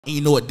And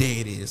you know what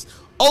day it is.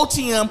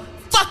 OTM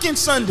fucking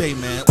Sunday,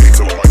 man. A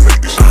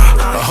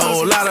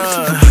whole lot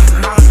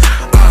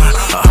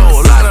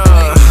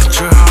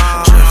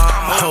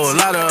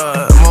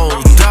of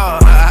more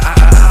dog.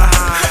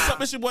 What's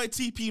up, it's your boy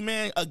TP,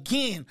 man.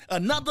 Again,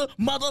 another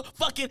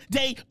motherfucking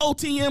day.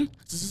 OTM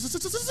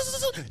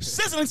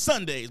Sizzling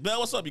Sundays, man.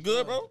 What's up? You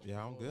good, bro?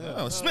 Yeah, I'm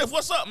good. Smith,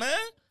 what's up, man?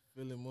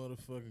 Feeling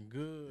motherfucking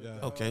good.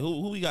 Yeah. Okay,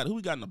 who we got? Who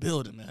we got in the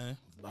building, man?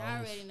 I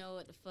already know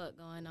what the fuck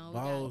going on.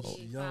 Boss,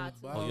 We young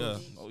got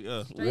boss. Oh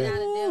yeah. Straight out of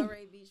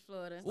Delray Beach,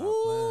 Florida.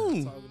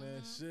 Ooh. Talking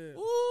that shit.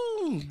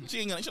 Ooh. She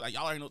ain't gonna, she like,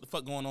 y'all already know what the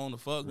fuck going on. The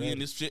fuck, we in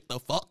this shit. The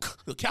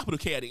fuck, the capital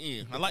K at the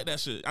end. I like that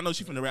shit. I know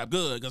she finna rap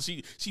good because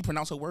she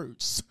pronounced her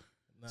words.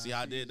 Nah, See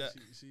how I did that?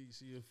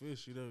 She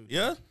official though.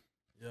 Yeah,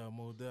 Yeah,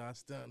 more doubt. I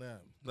stunt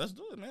that. let's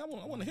do it, man. I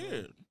want to hear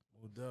it.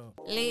 More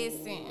doubt.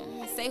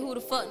 Listen, say who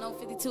the fuck no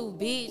 52,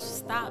 bitch.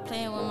 Stop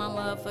playing with my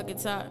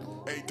motherfucking time.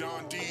 Hey,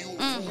 Don, do you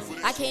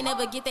I can't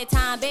never get that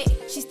time back.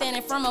 She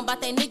standing firm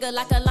about that nigga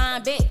like a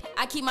line bet.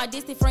 I keep my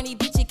distance from these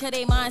bitches cause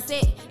they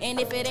mindset. And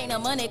if it ain't no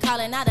money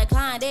calling, I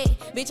decline that.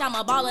 Bitch, I'm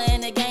a baller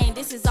in the game,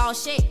 this is all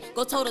shit.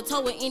 Go toe to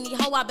toe with any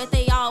hoe, I bet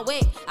they all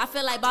wet. I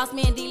feel like Boss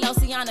Man D-Lo,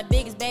 see I'm the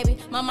biggest, baby.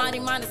 My mighty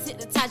mind is hit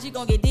the touch, you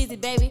gon' get dizzy,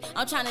 baby.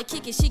 I'm tryna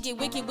kick it, she get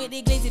wicked with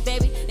the glizzy,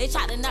 baby. They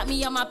try to knock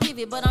me on my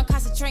pivot, but I'm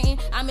concentrating.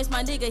 I miss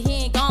my nigga,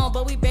 he ain't gone,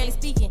 but we barely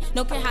speaking.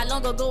 No care how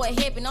long ago it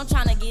happened, I'm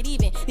tryna get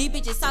even. These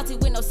bitches salty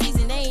with no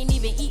season, they ain't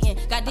even eating.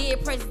 Got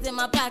dead presents in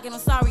my pocket, I'm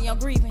sorry, I'm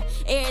grieving.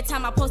 Every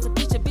time I post a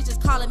picture,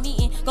 bitches calling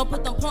meeting. Gon'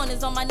 put them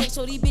pointers on my neck,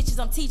 show these bitches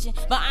I'm teaching.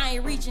 But I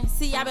ain't reaching,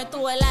 see I been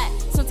through a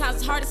lot. Sometimes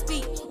it's hard to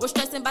speak, was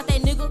stressing about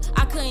that nigga,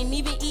 I couldn't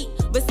even eat.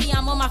 But see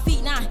I'm on my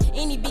feet now,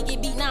 any beat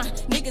get beat now.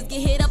 Niggas get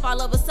hit up all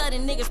of a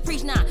sudden, niggas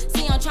preach now.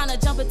 See I'm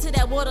tryna jump into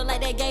that water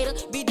like that gator.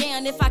 Be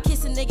damned if I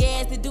kiss a nigga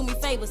ass to do me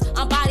favors.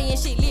 I'm bodying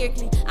shit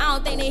lyrically, I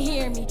don't think they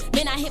hearing me.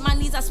 Then I hit my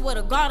knees, I swear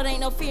to God, it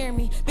ain't no fear in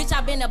me. Bitch,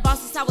 I been a boss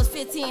since I was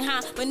 15,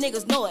 huh? But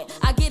niggas know it.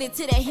 I get it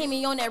to that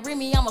Hemi on that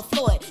Remy, I'ma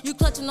floor it. You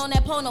clutching on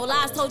that pole, no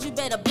lies, told you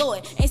better blow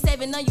it. Ain't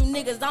saving none you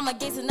niggas, I'm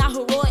against it, not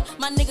heroic.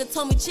 My nigga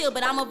told me chill,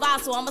 but I'm a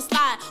vibe, so I'ma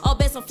slide. All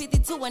bets on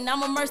 52 and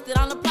I'm immersed it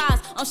on the prize.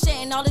 I'm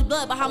shedding all this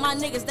blood behind my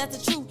niggas, that's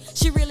the truth.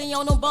 She really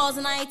on them balls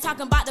and I ain't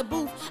talking about the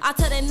booth. I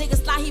tell that nigga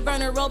slide, he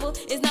burning rubber.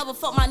 It's never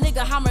fuck my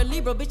nigga, I'm a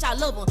Libra, bitch, I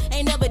love him.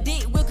 Ain't never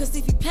did will, cause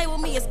if you play with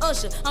me, it's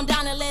Usher. I'm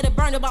down and let it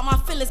burn about my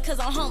feelings, cause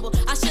I'm humble.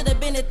 I should've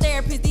been a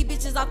therapist, these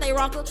bitches off they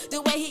rocker.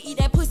 The way he eat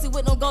that pussy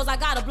with no goals, I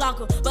gotta block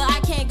her. But I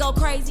can't go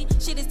crazy,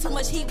 shit is too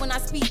much heat when I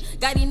speak.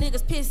 Got these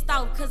niggas pissed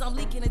off, cause I'm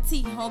leaking the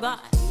tea, oh God.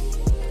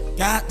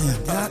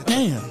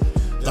 Goddamn.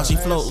 Why she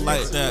float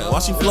like that? Why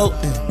she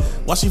floating?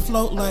 Why she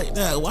float like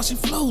that? Why she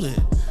floated?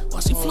 Why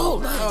she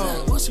float like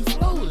that? Why she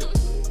floated?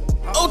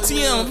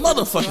 OTM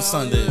motherfucking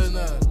Sundays.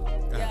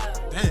 Yeah.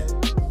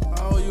 Damn.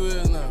 How old you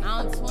is now?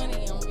 I'm 20,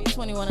 I'm gonna be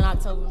 21 in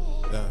October.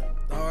 Yeah.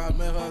 Oh, I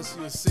met her, she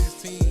was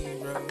 16,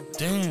 bro.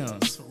 Damn.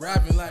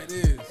 Rapping like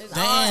this. It's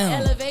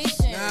Damn. all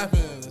elevation.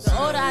 Rapping. The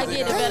older I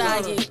get, the better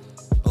I get.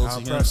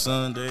 OTM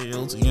Sunday,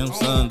 OTM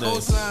Sunday. No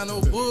sign,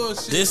 no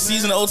bullshit. This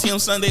season of OTM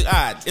Sunday,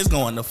 alright, it's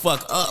going the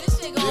fuck up. This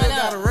shit They going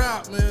gotta up.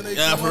 rap, man. They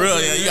Yeah, come for up real.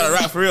 with Yeah, it. you gotta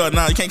rap for real.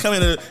 Nah, you can't come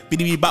in to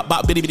bitty bop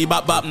bop bitty bitty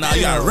bop bop. Nah,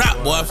 you gotta rap,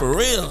 boy, for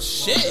real.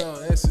 Shit. Yo,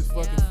 that's his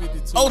fucking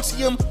 52.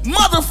 OTM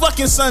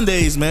motherfucking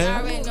Sundays, I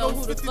man. already know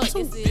who the fuck this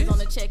is on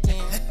the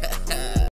check-in.